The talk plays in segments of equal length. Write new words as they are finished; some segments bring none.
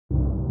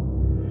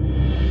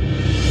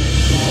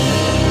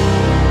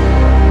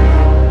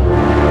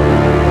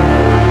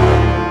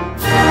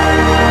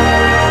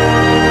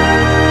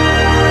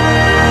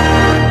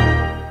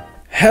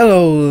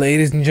Hello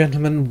ladies and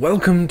gentlemen,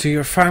 welcome to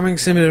your Farming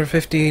Simulator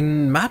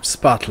 15 map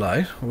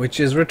spotlight, which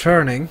is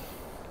returning.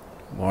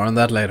 More on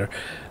that later.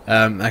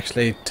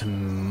 Actually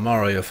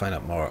tomorrow you'll find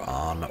out more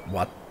on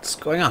what's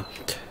going on.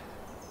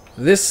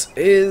 This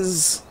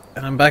is,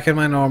 and I'm back in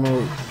my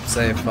normal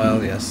save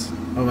file, yes,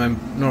 or my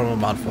normal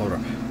mod folder.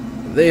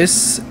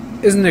 This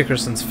is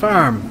Nickersons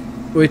Farm,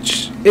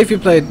 which if you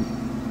played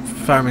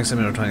Farming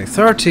Simulator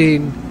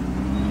 2013,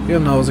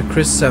 you'll know is a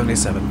Chris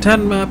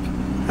 7710 map,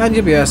 and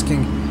you'll be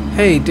asking,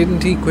 hey,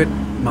 didn't he quit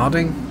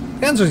modding?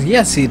 The answer is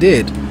yes, he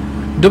did.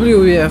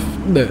 WBF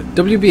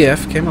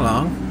came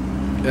along,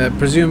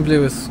 presumably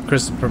with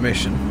Chris's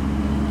permission,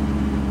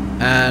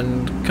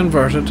 and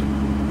converted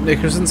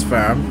Nickersons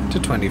Farm to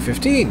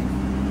 2015.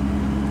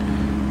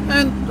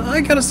 And I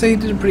gotta say, he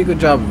did a pretty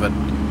good job of it.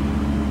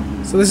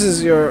 So this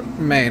is your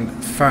main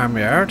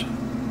farmyard,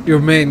 your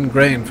main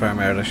grain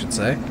farmyard, I should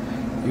say.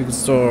 You can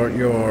store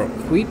your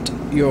wheat,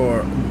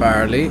 your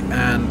barley,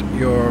 and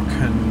your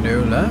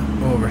canola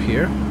over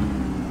here.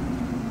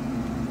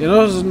 You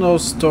notice there's no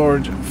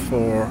storage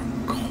for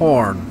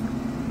corn,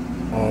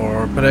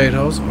 or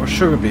potatoes, or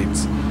sugar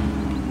beets.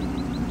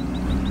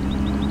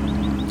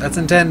 That's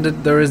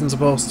intended, there isn't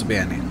supposed to be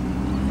any.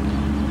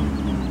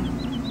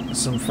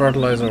 Some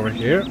fertilizer over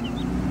here.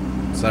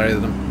 Sorry,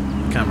 the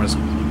camera's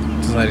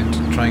deciding to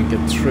try and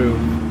get through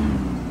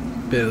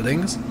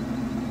buildings.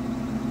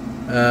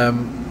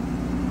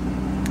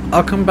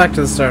 I'll come back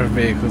to the starter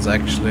vehicles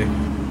actually,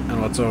 and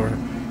what's over.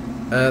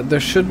 There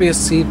should be a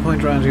seed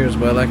point around here as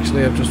well,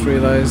 actually, I've just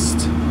realised.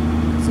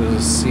 There's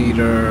a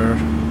seeder.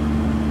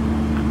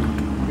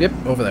 Yep,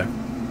 over there.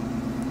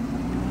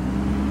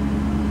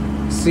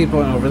 Seed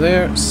point over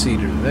there,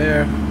 seeder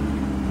there.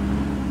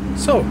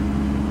 So,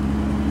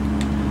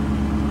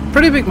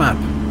 pretty big map.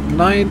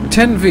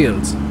 10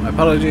 fields. My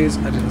apologies,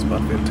 I didn't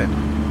spot field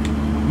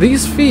 10.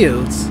 These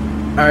fields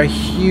are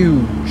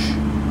huge.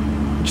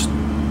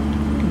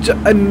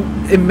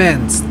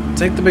 Immense.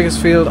 Take the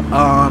biggest field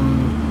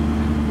on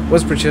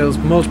Westbridge Hills,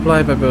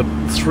 multiply by about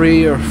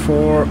 3 or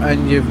 4,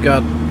 and you've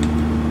got,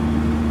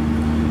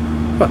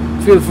 well,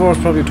 field 4 is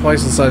probably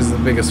twice the size of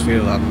the biggest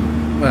field on,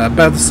 well,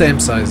 about the same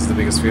size as the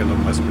biggest field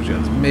on Westbridge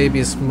Hills, maybe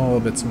a small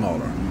bit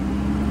smaller.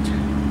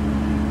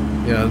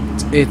 You know,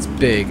 it's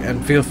big,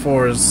 and field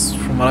 4 is,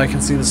 from what I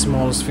can see, the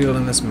smallest field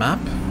in this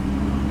map.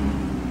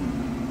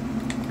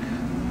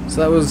 So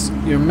that was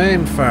your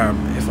main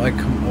farm. If I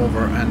come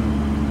over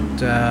and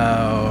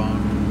down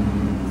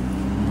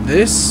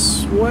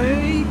this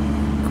way?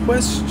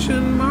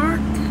 Question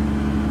mark?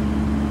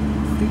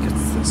 I think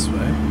it's this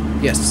way.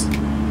 Yes.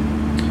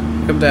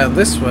 Come down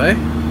this way.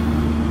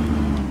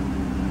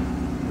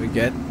 We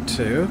get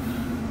to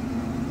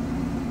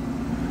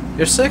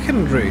your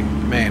secondary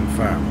main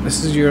farm.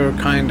 This is your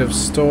kind of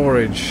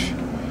storage,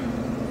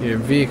 your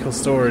vehicle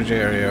storage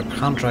area,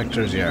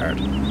 contractor's yard.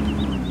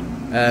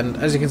 And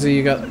as you can see,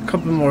 you got a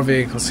couple more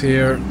vehicles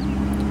here.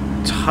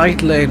 Tight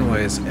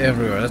laneways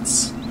everywhere.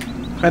 That's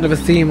kind of a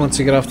theme once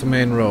you get off the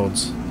main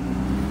roads.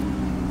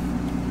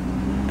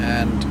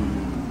 And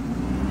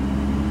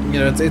you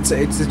know, it's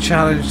a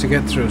challenge to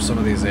get through some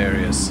of these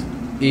areas.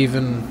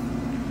 Even,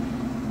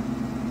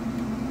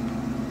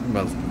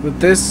 well, with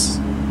this,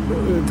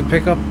 the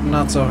pickup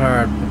not so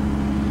hard.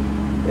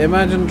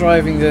 Imagine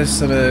driving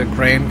this in a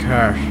grain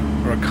cart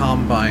or a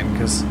combine,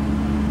 because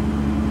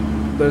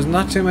there's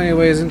not too many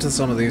ways into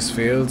some of these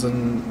fields,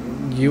 and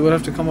you would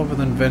have to come up with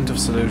inventive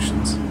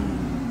solutions.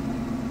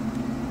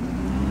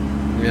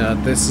 Yeah,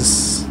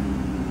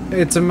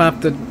 it's a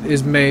map that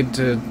is made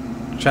to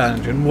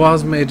challenge, and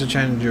was made to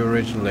challenge you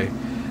originally,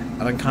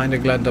 and I'm kind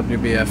of glad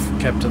WBF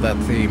kept to that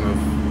theme of,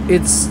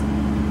 it's,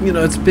 you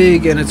know, it's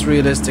big and it's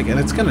realistic and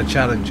it's gonna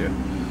challenge you.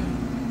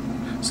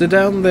 So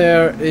down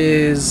there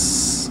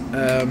is,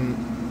 I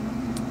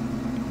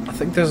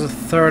think there's a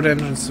third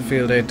entrance to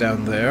Field 8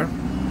 down there.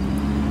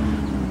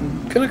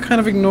 I'm gonna kind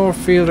of ignore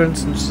field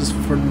entrances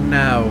for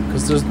now,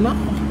 because there's not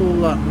a whole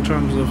lot in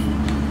terms of,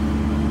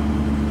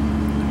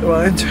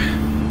 well,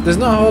 there's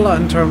not a whole lot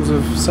in terms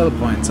of sell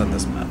points on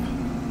this map.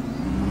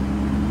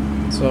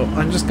 So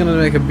I'm just going to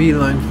make a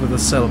beeline for the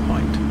sell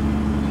point.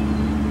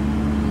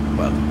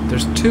 Well,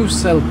 there's 2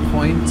 sell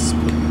points,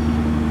 but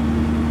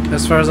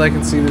as far as I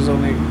can see there's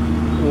only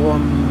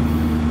one.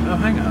 Oh,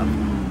 hang on.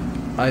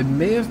 I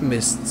may have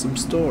missed some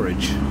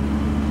storage,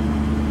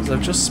 because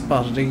I've just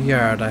spotted a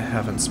yard I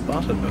haven't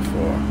spotted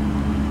before.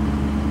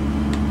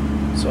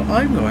 So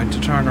I'm going to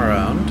turn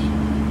around.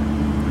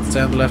 It's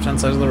down the left hand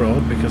side of the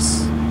road,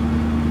 because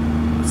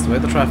that's the way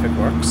the traffic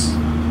works.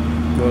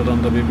 Well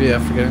done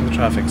WBF for getting the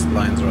traffic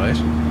lines right.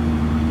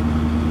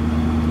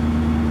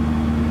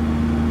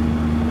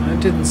 I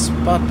didn't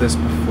spot this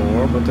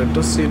before, but there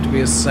does seem to be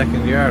a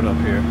second yard up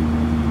here.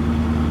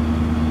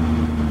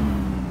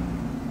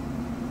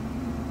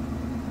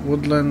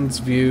 Woodlands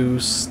View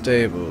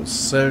Stables.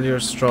 Sell your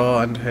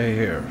straw and hay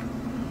here.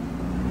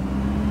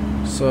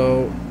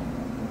 So,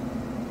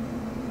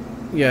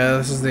 yeah,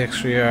 this is the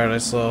extra yard I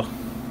saw.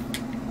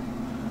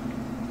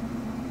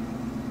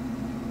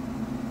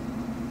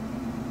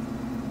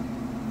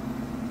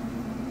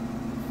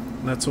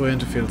 that's way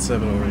into field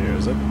 7 over here,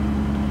 is it?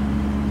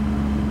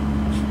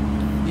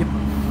 Yep.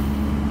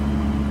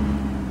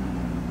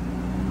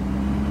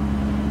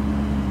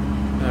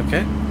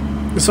 Okay.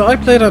 So I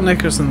played on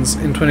Nickersons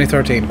in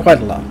 2013 quite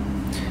a lot.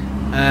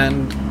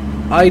 And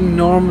I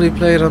normally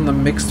played on the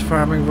mixed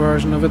farming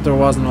version of it. There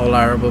was an all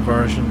arable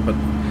version, but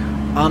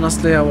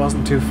honestly I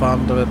wasn't too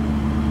fond of it.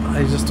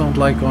 I just don't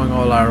like going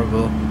all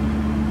arable.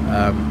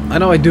 I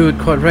know I do it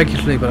quite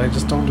regularly, but I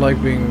just don't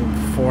like being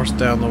forced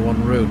down the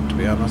one route, to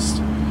be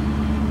honest.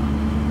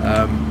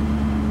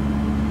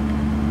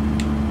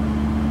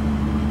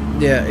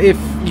 Yeah, if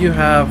you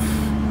have...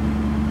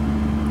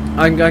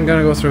 I'm going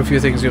to go through a few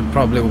things you'll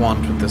probably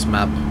want with this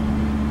map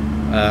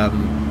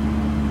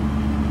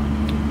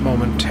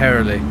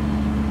momentarily,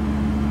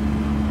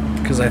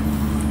 because I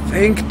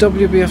think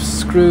WBF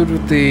screwed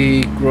with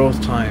the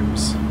growth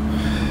times,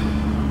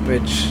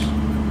 which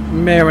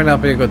may or may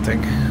not be a good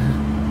thing.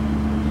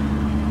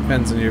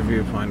 Depends on your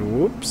viewpoint.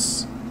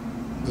 Whoops.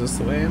 Is this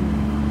the way in?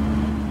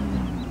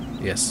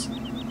 Yes.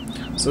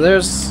 So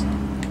there's,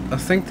 I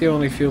think, the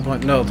only fuel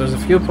point. No, there's a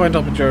fuel point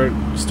up at your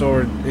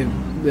store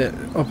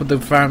up at the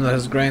farm that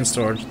has grain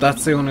storage.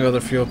 That's the only other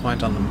fuel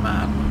point on the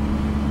map.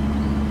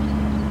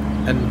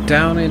 And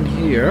down in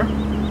here,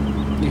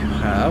 you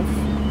have,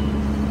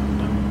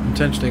 I'm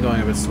intentionally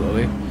going a bit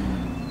slowly,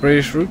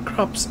 British root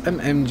crops and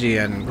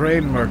MGN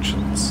grain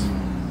merchants.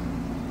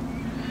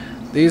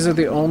 These are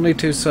the only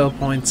two sell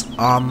points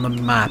on the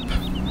map.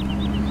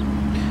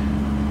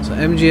 So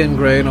MGN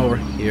grain over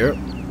here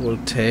will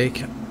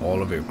take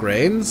all of your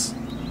grains,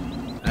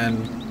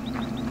 and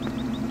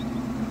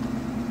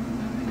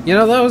you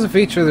know, that was a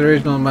feature of the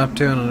original map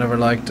too, and I never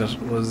liked it,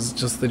 was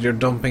just that you're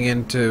dumping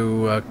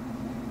into a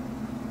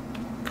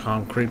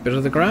concrete bit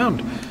of the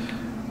ground.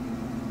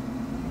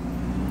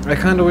 I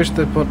kind of wish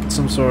they put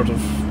some sort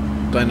of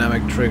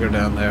dynamic trigger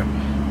down there.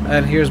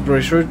 And here's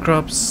British root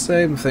crops,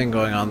 same thing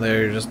going on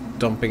there, you're just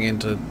dumping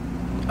into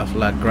a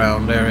flat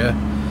ground area.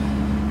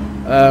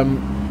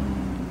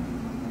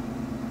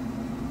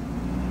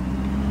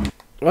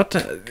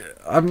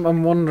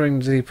 I'm wondering,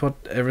 did he put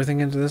everything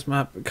into this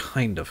map?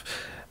 Kind of.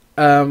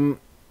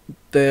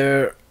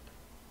 There,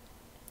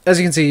 as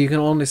you can see, you can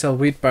only sell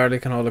wheat, barley,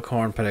 canola,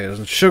 corn, potatoes,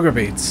 and sugar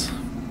beets.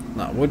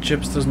 Not wood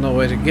chips. There's no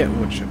way to get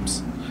wood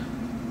chips.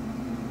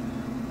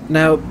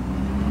 Now,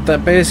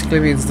 that basically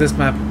means this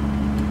map,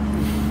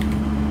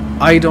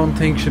 I don't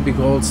think, should be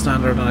gold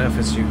standard on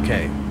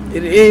FSUK.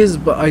 It is,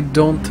 but I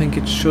don't think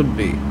it should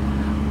be.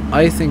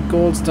 I think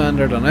gold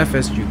standard on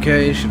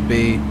FSUK should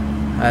be,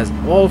 has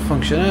all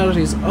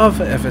functionalities of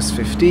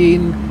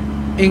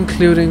FS15,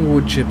 including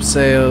wood chip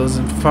sales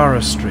and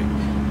forestry.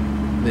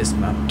 This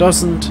map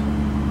doesn't.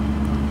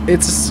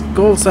 It's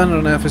gold standard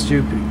on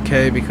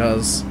FSUK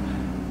because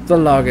the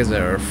log is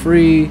error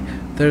free,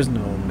 there's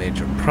no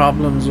major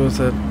problems with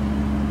it.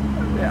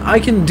 I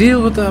can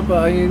deal with that,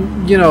 but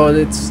you know,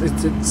 it's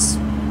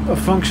a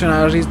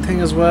functionality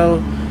thing as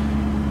well.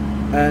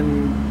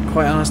 And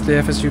quite honestly,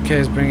 FSUK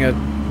is bringing out,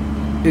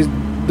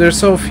 there's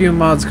so few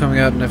mods coming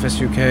out in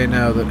FSUK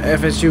now that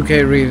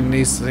FSUK really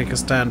needs to take a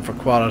stand for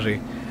quality.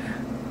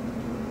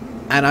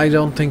 And I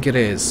don't think it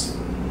is.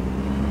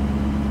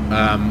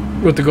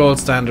 With the gold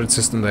standard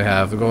system they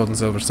have, the gold and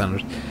silver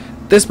standard.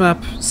 This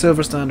map,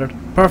 silver standard,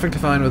 perfectly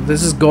fine with.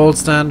 This is gold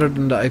standard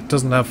and it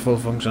doesn't have full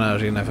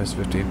functionality in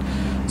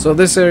FS15. So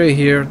this area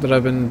here that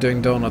I've been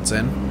doing donuts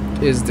in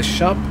is the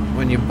shop.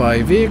 When you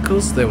buy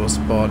vehicles, they will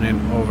spawn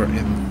in over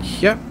in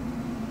here.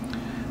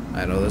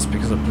 I know this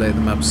because I've played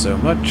the map so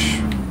much.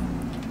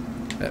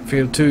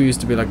 Field 2 used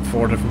to be like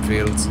 4 different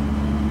fields.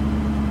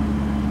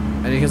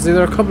 And you can see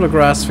there are a couple of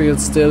grass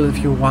fields still if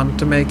you want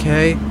to make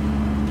hay.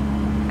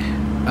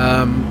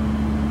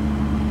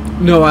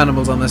 No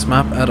animals on this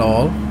map at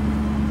all.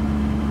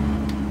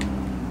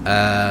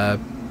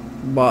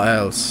 What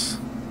else?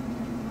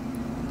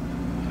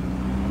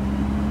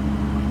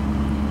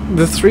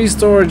 The 3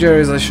 storage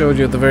areas I showed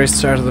you at the very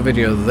start of the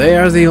video, they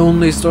are the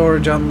only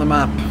storage on the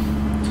map.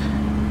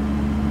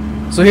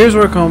 So here's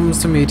where it comes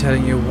to me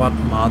telling you what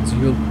mods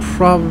you'll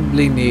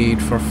probably need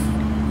for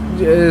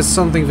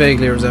something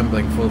vaguely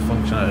resembling full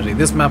functionality.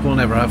 This map will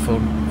never have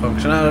full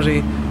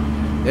functionality.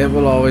 It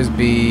will always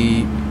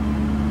be,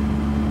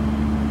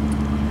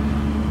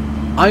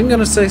 I'm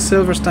gonna say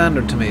silver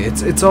standard to me.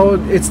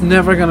 It's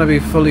never gonna be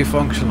fully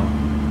functional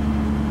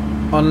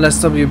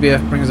unless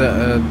WBF brings out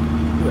a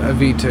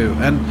V2.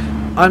 And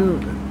I'm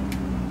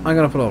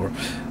gonna pull over.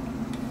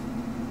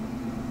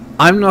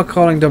 I'm not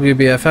calling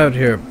WBF out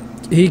here.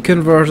 He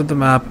converted the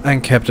map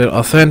and kept it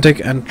authentic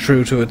and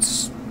true to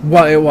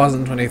what it was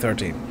in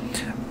 2013.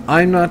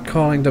 I'm not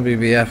calling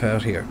WBF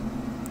out here.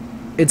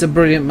 It's a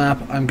brilliant map.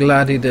 I'm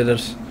glad he did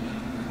it.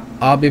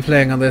 I'll be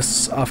playing on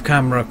this off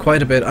camera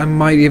quite a bit. I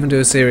might even do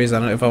a series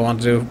on it if I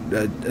want to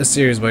do a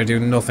series where I do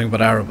nothing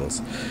but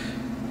arables.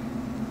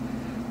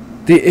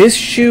 The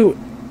issue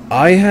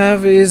I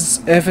have is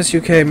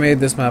FSUK made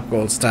this map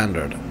gold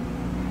standard.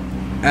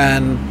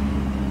 And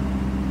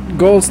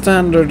gold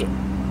standard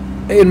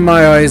in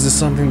my eyes, is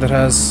something that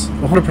has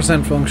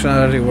 100%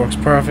 functionality, works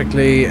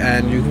perfectly,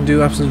 and you can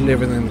do absolutely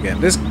everything in the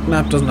game. This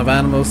map doesn't have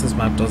animals, this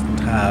map doesn't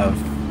have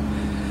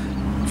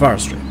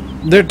forestry.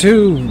 They're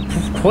two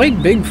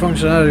quite big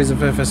functionalities of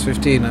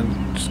FS15.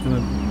 I'm just going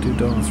to do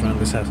donuts around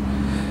this house.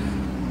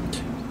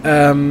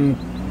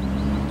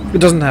 It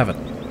doesn't have it.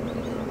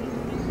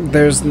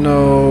 There's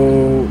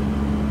no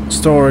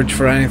storage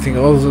for anything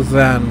other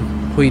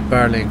than wheat,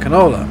 barley and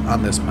canola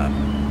on this map.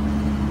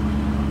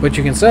 But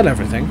you can sell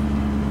everything.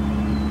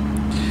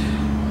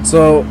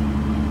 So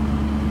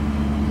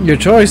your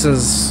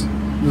choices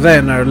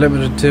then are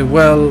limited to,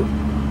 well,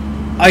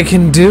 I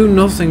can do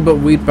nothing but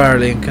wheat,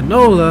 barley and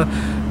canola,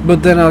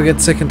 but then I'll get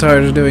sick and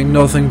tired of doing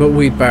nothing but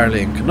wheat,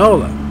 barley and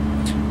canola.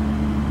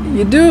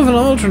 You do have an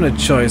alternate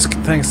choice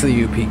thanks to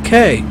the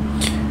UPK.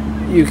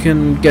 You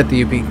can get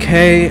the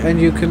UPK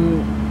and you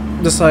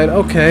can decide,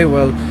 okay,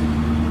 well,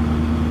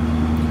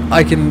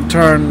 I can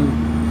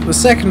turn the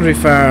secondary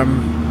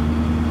farm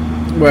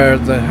where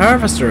the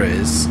harvester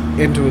is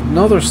into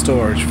another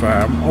storage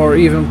farm, or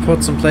even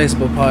put some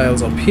placeable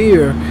piles up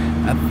here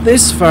at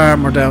this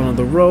farm or down on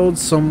the road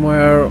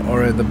somewhere,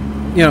 or in the,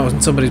 you know,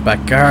 in somebody's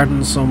back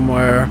garden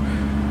somewhere,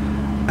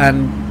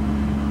 and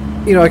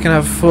you know, I can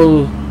have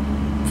full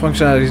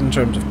functionalities in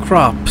terms of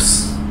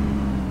crops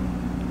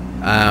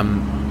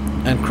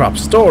and crop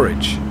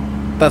storage.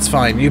 That's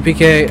fine.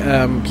 UPK,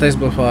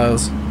 placeable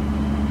piles,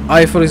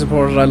 I fully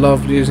support it. I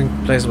love using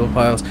placeable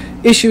piles.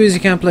 Issue is you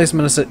can't place them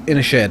in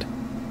a shed.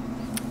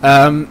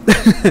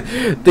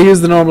 They use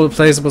the normal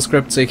placeable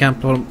script, so you can't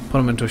put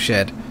them into a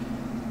shed.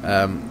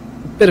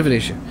 Bit of an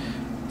issue.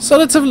 So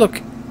let's have a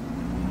look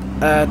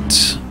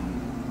at...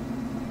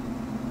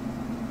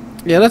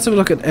 yeah, let's have a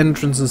look at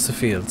entrances to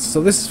fields.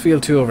 So this is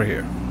field 2 over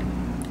here.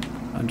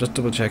 I'm just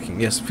double checking.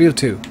 Yes, field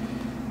 2. You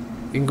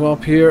can go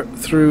up here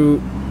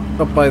through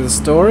up by the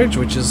storage,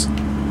 which is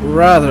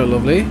rather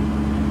lovely.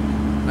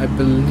 I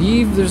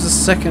believe there's a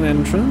second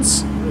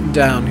entrance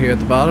down here at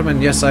the bottom,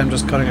 and yes, I'm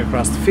just cutting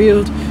across the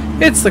field.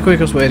 It's the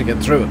quickest way to get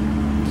through it,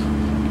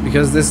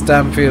 because this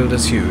damn field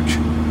is huge.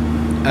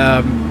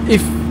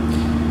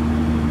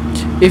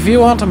 If you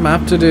want a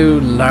map to do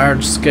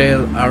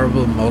large-scale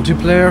arable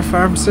multiplayer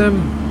farm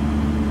sim,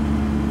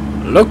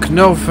 look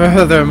no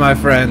further, my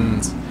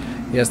friends.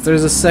 Yes,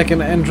 there's a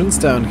second entrance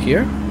down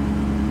here.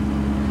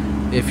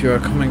 If you're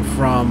coming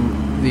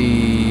from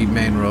the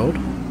main road,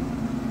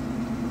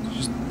 it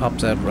just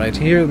pops out right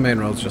here. The main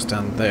road's just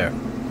down there.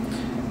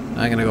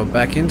 I'm gonna go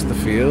back into the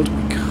field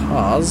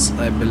because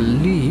I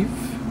believe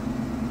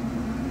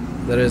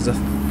there is a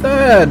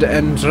third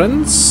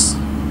entrance.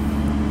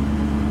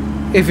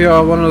 If you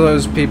are one of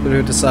those people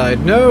who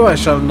decide, no, I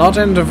shall not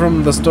enter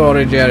from the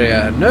storage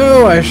area,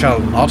 no, I shall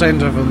not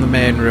enter from the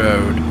main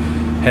road,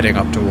 heading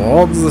up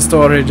towards the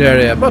storage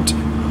area, but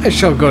I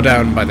shall go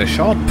down by the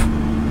shop,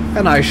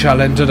 and I shall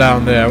enter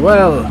down there.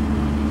 Well,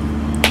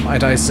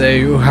 might I say,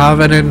 you have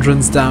an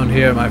entrance down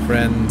here, my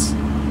friends.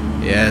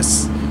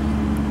 Yes.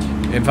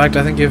 In fact,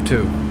 I think you have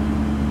two.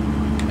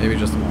 Maybe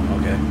just one,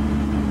 okay.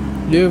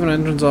 You have an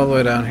entrance all the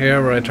way down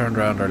here where I turned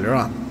around earlier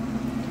on.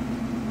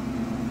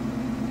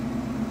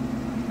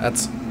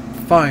 That's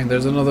fine.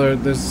 There's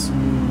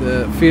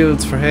the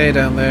fields for hay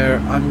down there.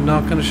 I'm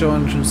not going to show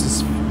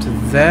entrances to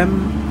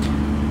them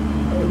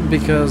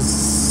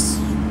because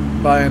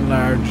by and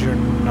large you're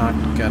not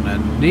going to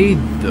need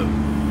them.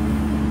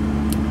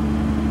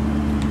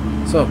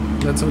 So,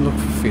 let's have a look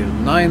for field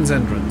 9's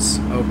entrance.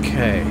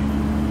 Okay.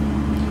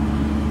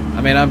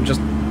 I mean, I'm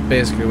just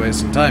basically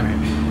wasting time here.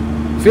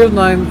 Field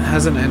 9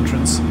 has an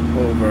entrance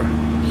over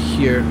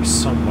here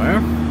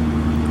somewhere.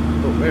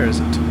 But where is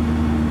it?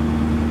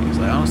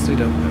 I honestly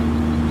don't know.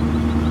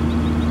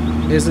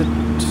 Is it...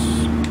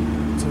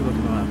 let's have a look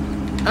at the map.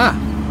 Ah!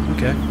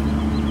 Okay.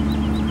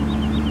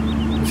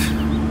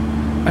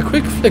 A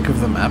quick flick of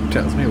the map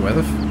tells me where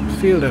the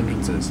field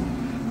entrance is.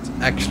 It's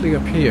actually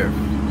up here.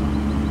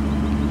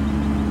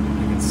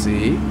 You can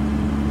see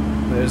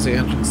there's the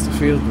entrance to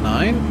field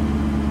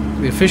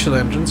 9. The official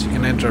entrance, you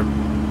can enter,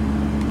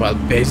 well,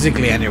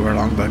 basically anywhere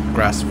along the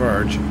grass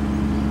verge.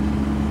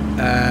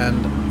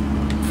 And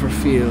for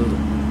field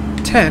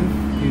 10,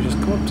 you just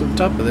come up to the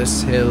top of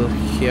this hill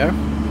here,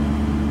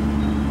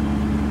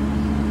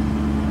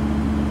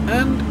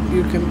 and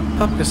you can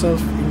pop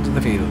yourself into the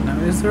field. Now,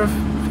 is there a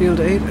field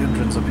 8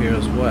 entrance up here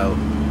as well?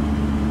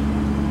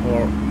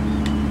 Or...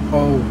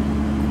 oh...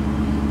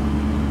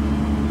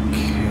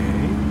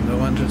 okay,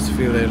 no entrance to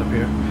field 8 up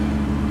here.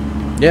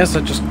 Yes, I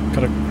just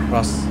cut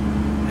across.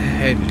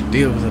 Hey,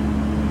 deal with it.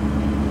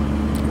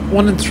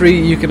 1 and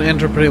 3 you can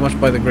enter pretty much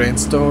by the grain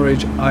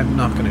storage. I'm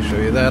not going to show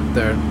you that.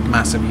 They're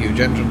massive, huge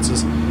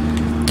entrances.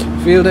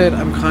 Field 8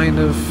 I'm kind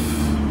of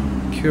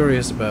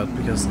curious about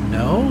because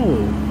no.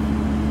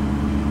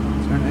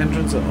 Is there an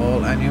entrance at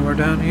all anywhere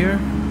down here?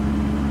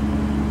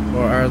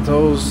 Or are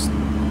those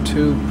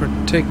two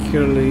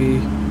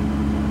particularly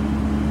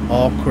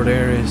awkward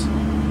areas?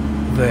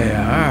 They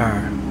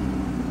are.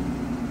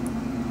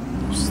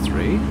 There's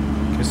 3.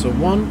 Okay, so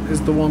 1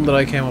 is the one that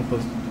I came up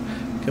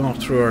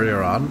through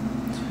earlier on.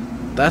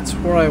 That's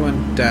where I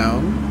went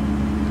down.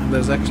 And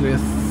there's actually a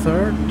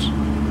third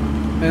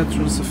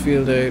entrance to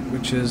Field 8,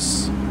 which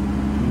is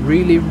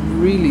really,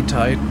 really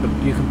tight, but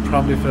you can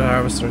probably fit a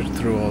harvester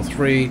through all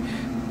three.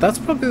 That's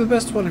probably the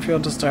best one if you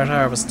want to start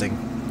harvesting.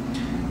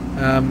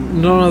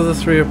 None of the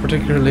three are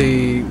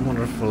particularly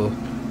wonderful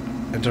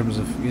in terms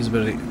of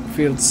usability.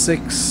 Field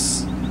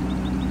 6,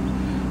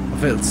 or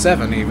Field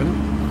 7 even.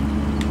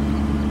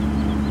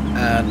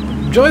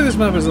 And enjoy this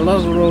map, as a lot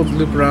of the roads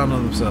loop around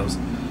on themselves.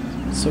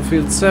 So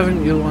Field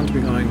 7, you'll want to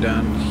be going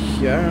down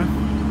here.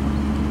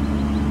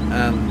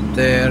 And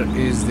there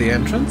is the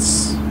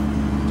entrance.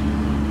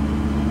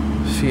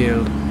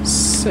 Field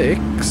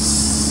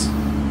 6,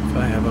 if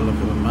I have a look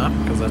at the map,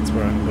 because that's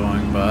where I'm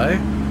going by.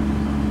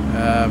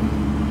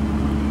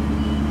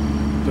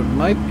 There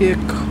might be a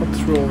cut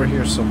through over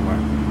here somewhere,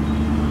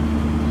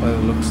 by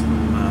the looks of the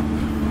map.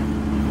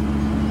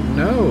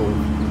 No.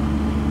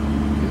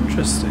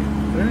 Interesting.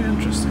 Very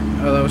interesting.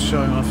 Oh, that was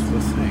showing off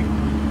the thing.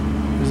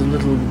 There's a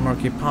little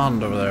murky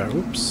pond over there.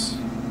 Oops.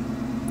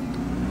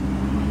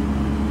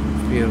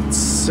 Field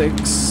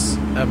 6,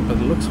 by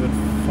the looks of it,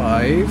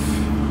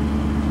 5.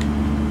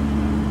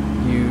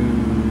 I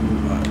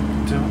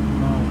don't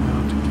know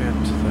how to get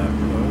to that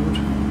road.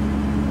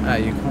 Ah,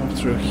 you come up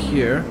through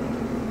here.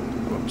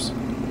 Whoops.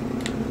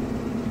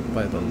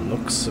 By the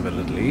looks of it,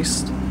 at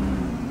least.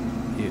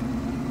 You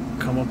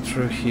come up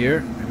through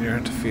here, and you're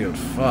into Field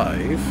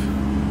 5.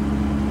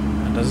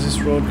 And does this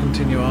road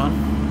continue on?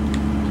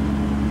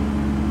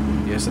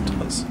 Yes, it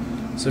does.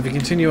 So if you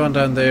continue on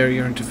down there,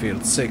 you're into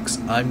Field 6.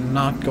 I'm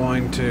not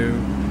going to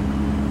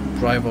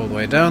drive all the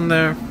way down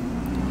there.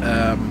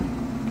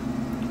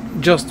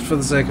 Just for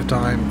the sake of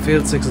time,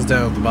 Field 6 is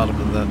down at the bottom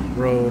of that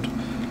road,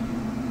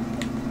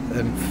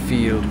 and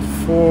Field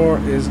 4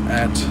 is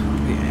at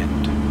the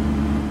end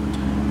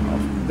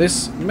of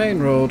this main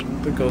road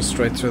that goes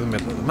straight through the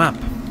middle of the map.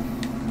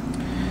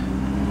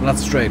 Well, not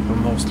straight, but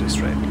mostly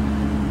straight.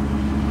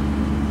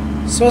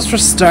 So as for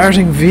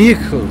starting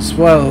vehicles,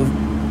 well,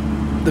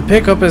 the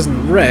pickup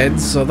isn't red,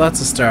 so that's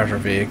a starter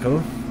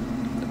vehicle.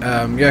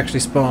 You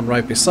actually spawn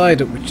right beside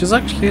it, which is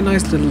actually a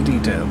nice little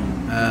detail.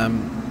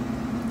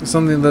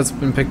 Something that's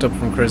been picked up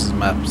from Chris's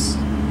maps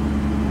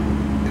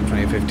in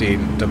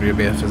 2015.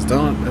 WBF has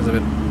done it as a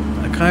bit,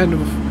 a kind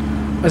of,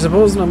 I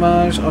suppose, an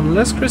homage,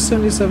 unless Chris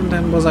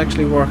 7710 was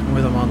actually working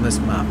with him on this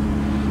map.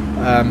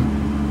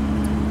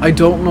 I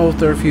don't know if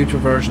there are future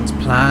versions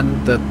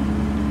planned that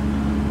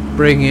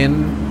bring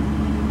in,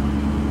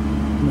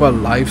 well,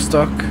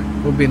 livestock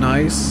would be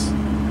nice.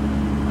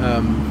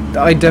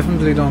 I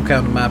definitely don't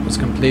count a map as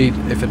complete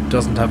if it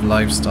doesn't have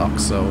livestock,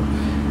 so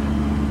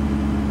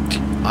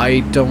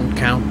I don't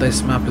count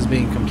this map as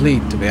being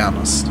complete, to be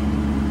honest.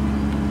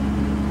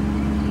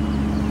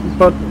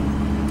 But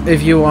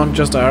if you want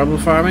just arable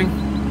farming,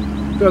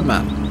 good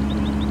map.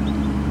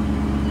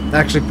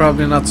 Actually,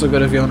 probably not so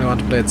good if you only want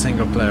to play it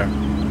single player,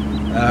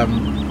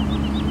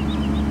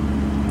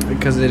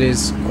 because it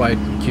is quite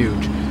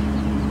huge.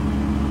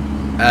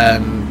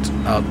 And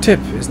our tip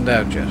isn't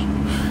out yet,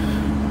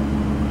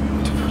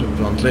 to put it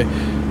bluntly.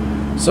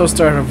 So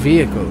starter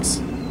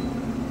vehicles.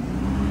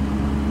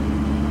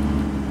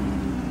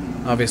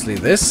 Obviously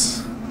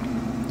this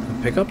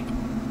pickup,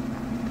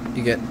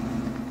 you get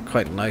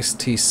quite a nice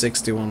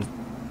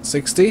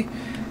T6160,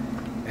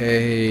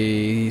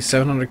 a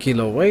 700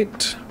 kilo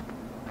weight,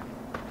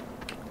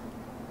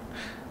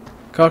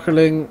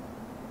 Cockerling,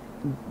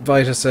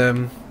 Vitus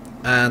M,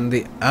 and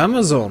the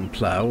Amazon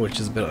plow, which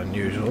is a bit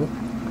unusual,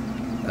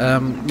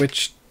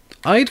 which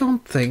I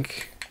don't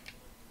think...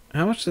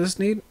 How much does this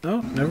need?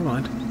 Oh, never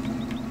mind.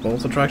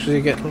 Both the tractors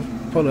you get will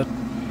pull it.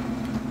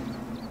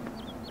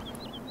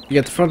 You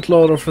get the front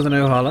loader for the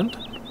New Holland.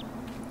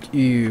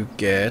 You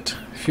get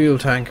fuel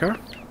tanker.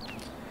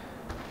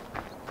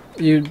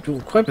 You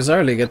quite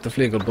bizarrely get the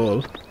Flegel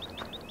Bull.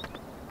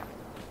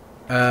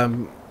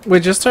 We're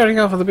just starting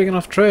off with a big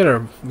enough trailer,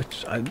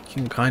 which I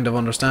can kind of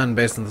understand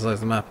based on the size of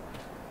the map.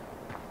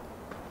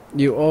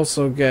 You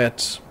also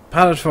get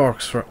pallet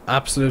forks for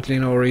absolutely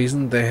no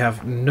reason. They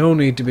have no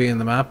need to be in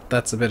the map.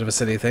 That's a bit of a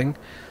silly thing.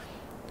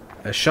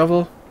 A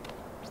shovel.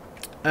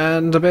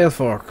 And a bale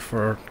fork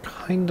for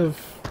kind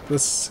of the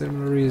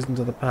similar reason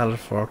to the pallet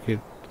fork.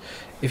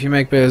 If you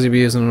make bales, you'd be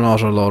using an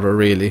auto loader,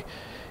 really.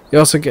 You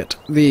also get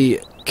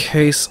the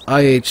Case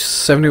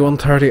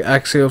IH7130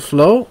 axial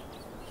flow,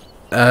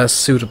 a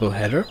suitable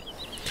header.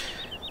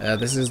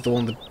 This is the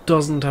one that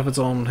doesn't have its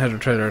own header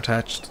trailer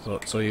attached,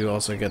 so you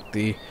also get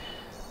the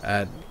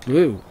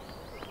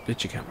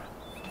bitchy camera.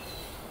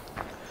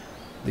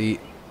 The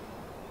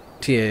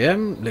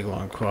TAM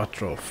Leguan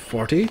Quattro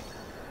 40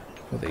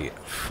 for the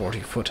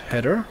 40-foot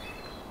header,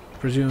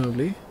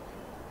 presumably.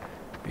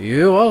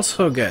 You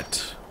also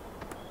get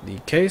the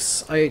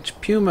Case IH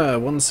Puma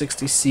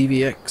 160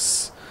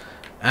 CVX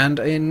and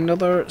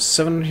another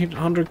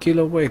 700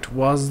 kilo weight.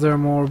 Was there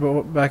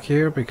more back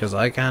here? Because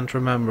I can't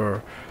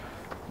remember.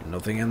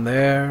 Nothing in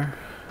there.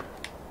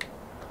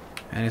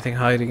 Anything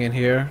hiding in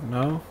here?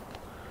 No?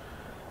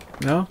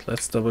 No?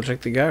 Let's double check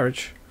the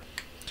garage.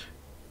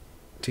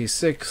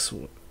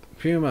 T6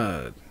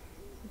 Puma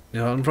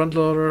On front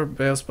loader,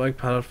 bale spike,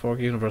 pallet fork,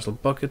 universal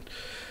bucket.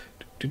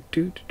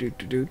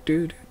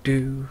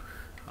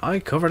 I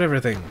covered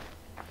everything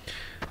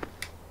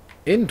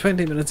in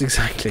 20 minutes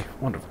exactly.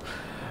 Wonderful.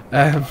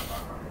 Gotta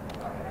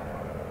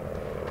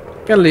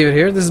leave it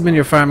here. This has been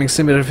your Farming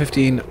Simulator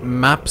 15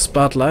 map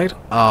spotlight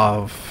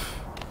of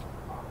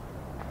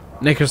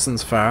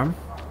Nickersons Farm,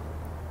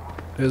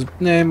 whose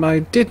name I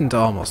didn't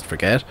almost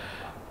forget.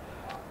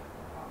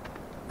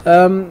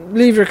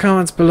 Leave your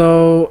comments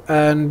below,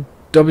 and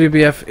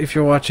WBF, if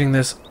you're watching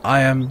this,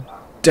 I am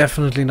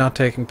definitely not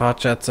taking pot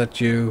shots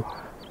at you.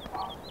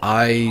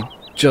 I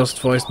just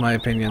voiced my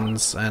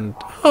opinions, and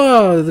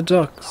oh, the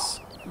ducks.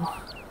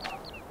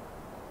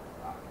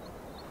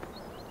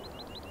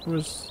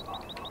 Where's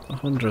the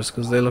hunters?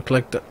 Because they look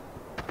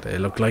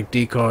like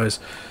decoys.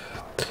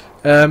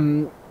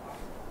 I'm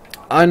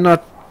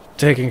not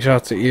taking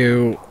shots at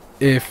you.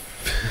 If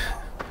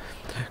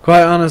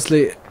quite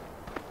honestly,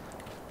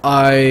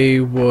 I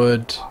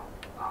would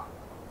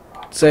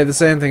say the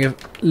same thing if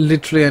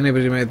literally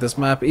anybody made this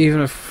map.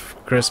 Even if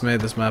Chris made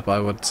this map, I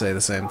would say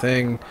the same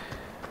thing.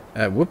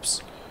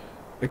 Whoops.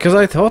 Because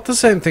I thought the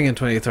same thing in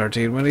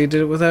 2013 when he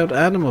did it without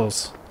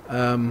animals.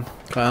 Quite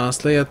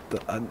honestly,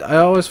 I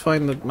always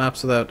find that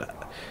maps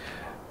without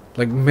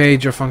like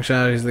major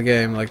functionalities of the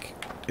game, like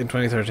in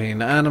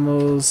 2013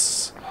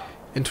 animals,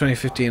 in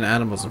 2015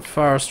 animals and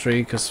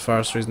forestry, because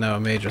forestry is now a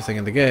major thing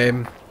in the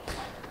game.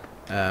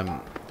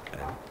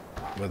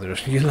 Whether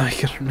you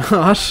like it or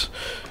not,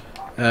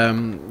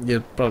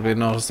 you'll probably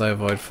notice I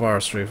avoid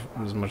forestry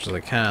as much as I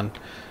can.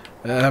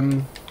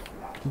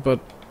 But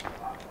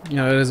you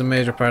know, it is a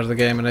major part of the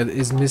game, and it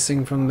is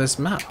missing from this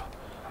map.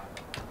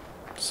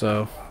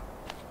 So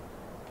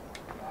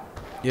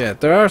yeah,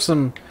 there are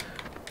some.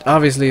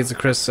 Obviously, it's a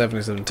Chris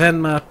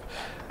 7710 map.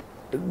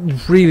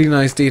 Really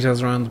nice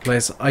details around the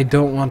place. I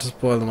don't want to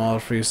spoil them all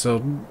for you,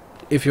 so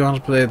if you want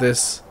to play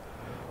this,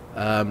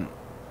 play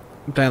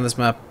on this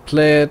map,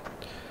 play it.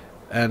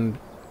 And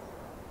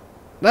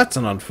that's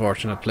an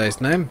unfortunate place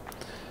name.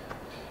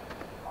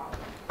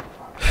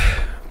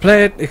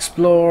 Play it,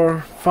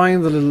 explore,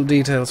 find the little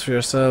details for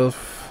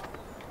yourself.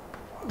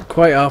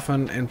 Quite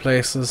often in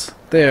places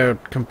they're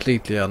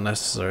completely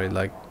unnecessary,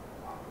 like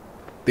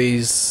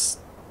these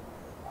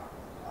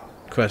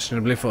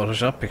questionably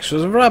photoshopped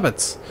pictures of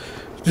rabbits.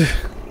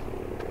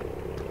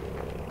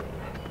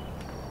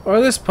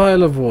 Or this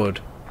pile of wood.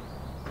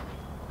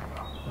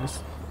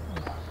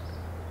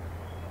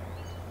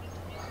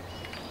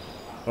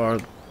 Or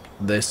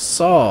this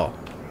saw.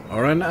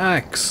 Or an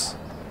axe.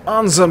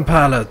 On some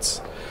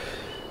pallets.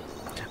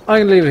 I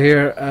can leave it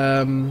here.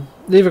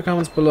 Leave your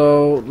comments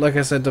below. Like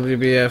I said,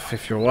 WBF,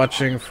 if you're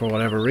watching for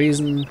whatever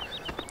reason.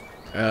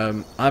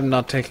 I'm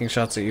not taking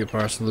shots at you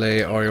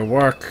personally or your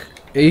work.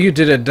 You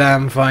did a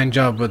damn fine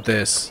job with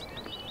this.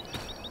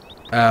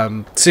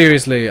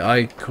 Seriously,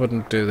 I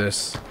couldn't do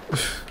this.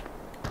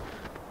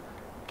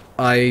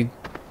 I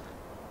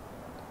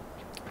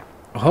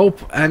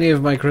hope any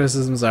of my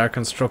criticisms are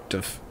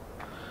constructive.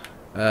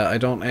 I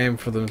don't aim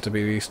for them to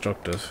be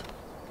destructive.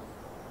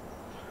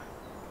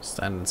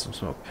 Stand in some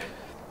smoke.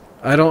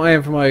 I don't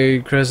aim for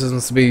my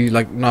criticisms to be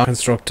like not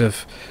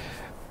constructive.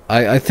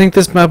 I think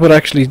this map would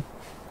actually.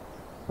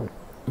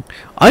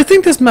 I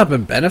think this map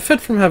would benefit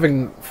from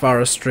having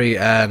forestry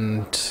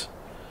and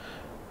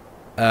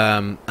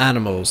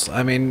animals.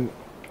 I mean,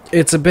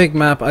 it's a big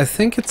map. I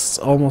think it's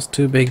almost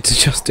too big to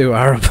just do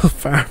arable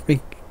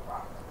farming.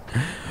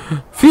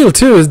 Field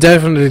 2 is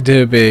definitely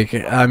too big.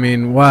 I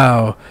mean,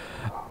 wow.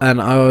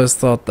 And I always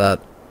thought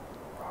that.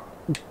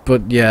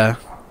 But yeah.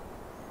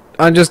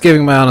 I'm just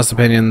giving my honest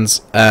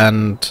opinions,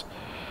 and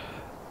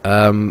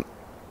I'm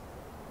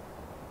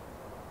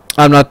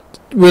not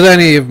with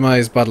any of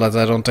my spotlights.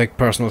 I don't take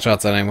personal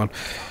shots at anyone,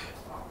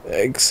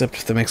 except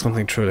if they make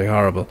something truly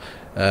horrible,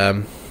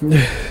 like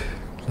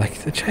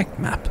the Czech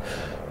map.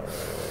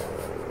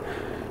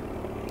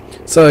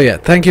 So yeah,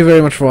 thank you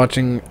very much for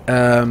watching.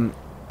 I'll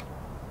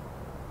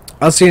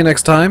see you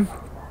next time.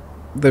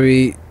 There'll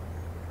be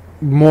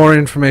more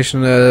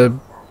information in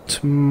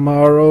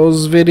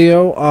tomorrow's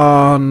video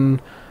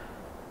on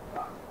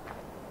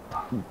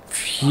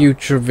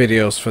future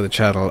videos for the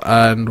channel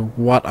and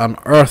what on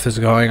earth is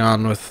going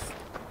on with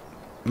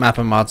Map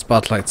and Mod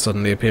Spotlight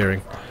suddenly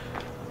appearing.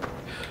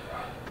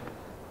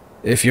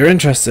 If you're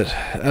interested.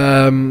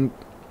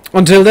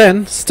 Until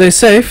then, stay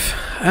safe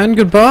and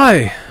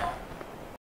goodbye.